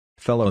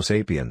Fellow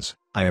Sapiens,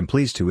 I am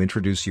pleased to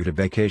introduce you to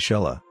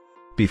Vaycaychella.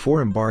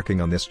 Before embarking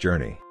on this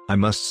journey, I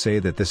must say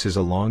that this is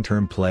a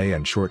long-term play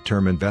and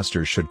short-term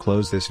investors should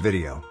close this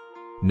video.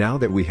 Now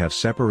that we have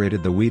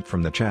separated the wheat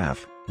from the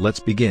chaff, let's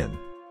begin.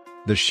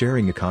 The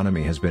sharing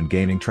economy has been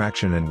gaining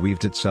traction and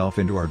weaved itself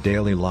into our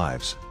daily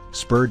lives,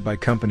 spurred by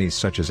companies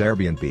such as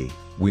AirBnB,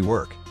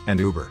 WeWork, and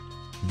Uber.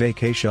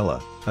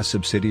 Vaycaychella, a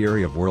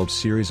subsidiary of World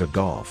Series of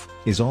Golf,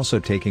 is also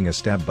taking a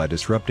step by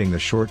disrupting the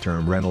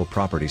short-term rental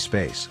property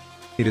space.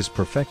 It is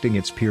perfecting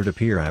its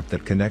peer-to-peer app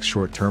that connects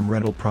short-term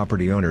rental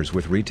property owners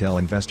with retail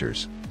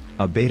investors.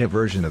 A beta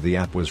version of the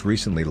app was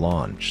recently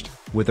launched,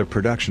 with a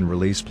production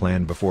release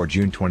planned before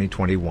June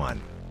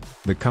 2021.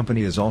 The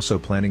company is also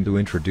planning to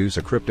introduce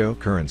a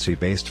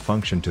cryptocurrency-based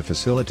function to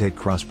facilitate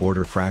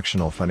cross-border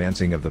fractional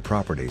financing of the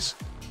properties.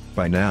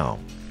 By now,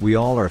 we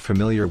all are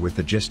familiar with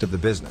the gist of the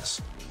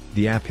business.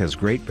 The app has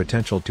great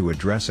potential to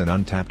address an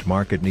untapped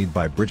market need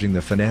by bridging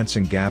the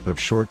financing gap of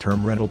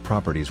short-term rental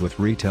properties with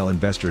retail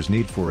investors'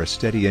 need for a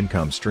steady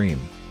income stream.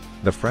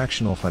 The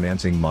fractional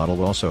financing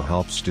model also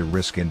helps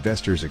de-risk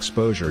investors'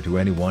 exposure to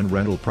any one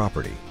rental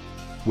property.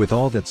 With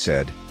all that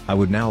said, I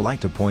would now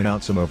like to point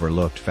out some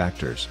overlooked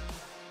factors.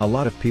 A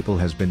lot of people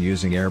has been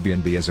using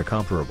Airbnb as a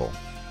comparable.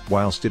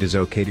 Whilst it is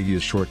okay to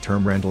use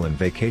short-term rental and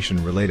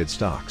vacation-related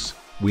stocks,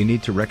 we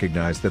need to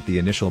recognize that the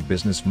initial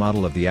business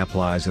model of the app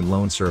lies in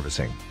loan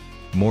servicing.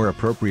 More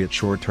appropriate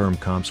short-term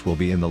comps will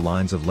be in the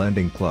lines of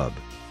Lending Club.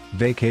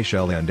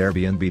 Vaycaychella and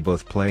Airbnb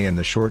both play in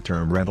the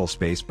short-term rental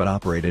space but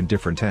operate in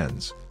different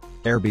ends.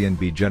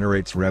 Airbnb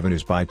generates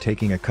revenues by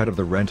taking a cut of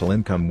the rental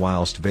income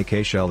whilst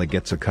Vaycaychella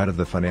gets a cut of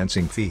the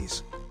financing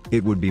fees.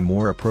 It would be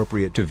more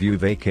appropriate to view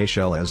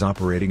Vaycaychella as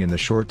operating in the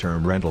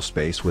short-term rental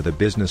space with a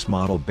business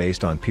model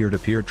based on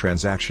peer-to-peer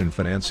transaction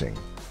financing.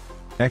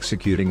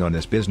 Executing on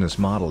this business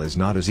model is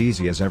not as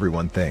easy as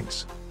everyone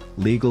thinks.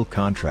 Legal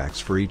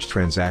contracts for each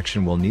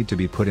transaction will need to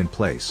be put in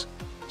place.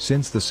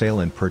 Since the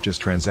sale and purchase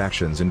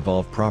transactions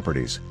involve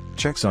properties,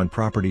 checks on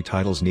property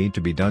titles need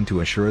to be done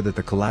to assure that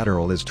the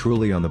collateral is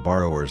truly on the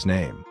borrower's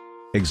name.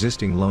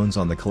 Existing loans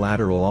on the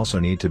collateral also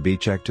need to be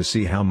checked to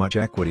see how much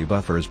equity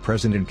buffer is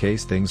present in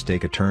case things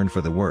take a turn for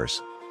the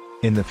worse.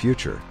 In the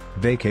future,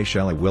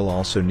 Vaycaychella will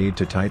also need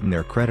to tighten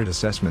their credit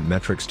assessment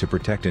metrics to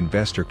protect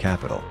investor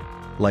capital.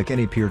 Like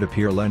any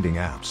peer-to-peer lending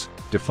apps,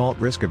 default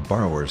risk of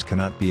borrowers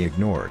cannot be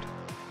ignored.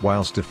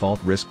 Whilst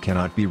default risk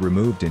cannot be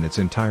removed in its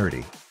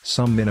entirety,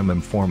 some minimum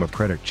form of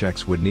credit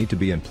checks would need to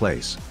be in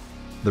place.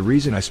 The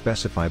reason I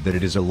specified that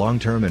it is a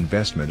long-term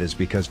investment is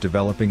because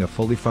developing a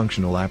fully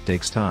functional app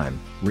takes time,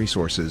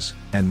 resources,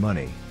 and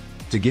money.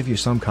 To give you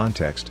some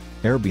context,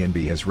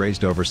 Airbnb has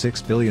raised over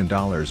 $6 billion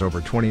over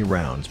 20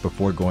 rounds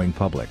before going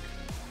public.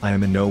 I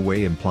am in no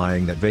way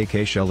implying that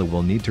Vaycaychella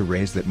will need to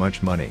raise that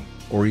much money,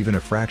 or even a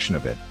fraction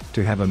of it,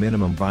 to have a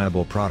minimum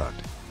viable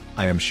product.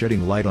 I am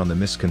shedding light on the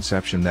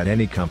misconception that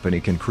any company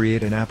can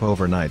create an app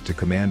overnight to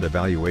command a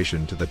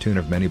valuation to the tune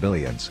of many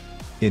billions.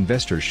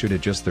 Investors should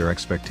adjust their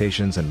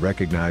expectations and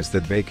recognize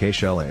that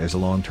Vaycaychella is a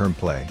long-term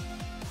play.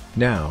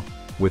 Now,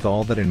 with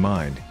all that in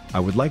mind, I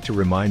would like to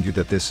remind you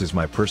that this is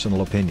my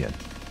personal opinion.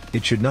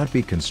 It should not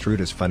be construed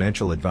as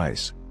financial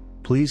advice.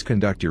 Please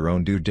conduct your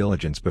own due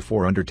diligence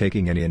before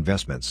undertaking any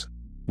investments.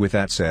 With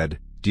that said,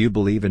 do you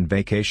believe in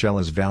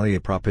Vaycaychella's value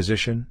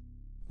proposition?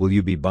 Will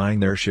you be buying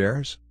their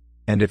shares?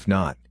 And if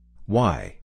not, why?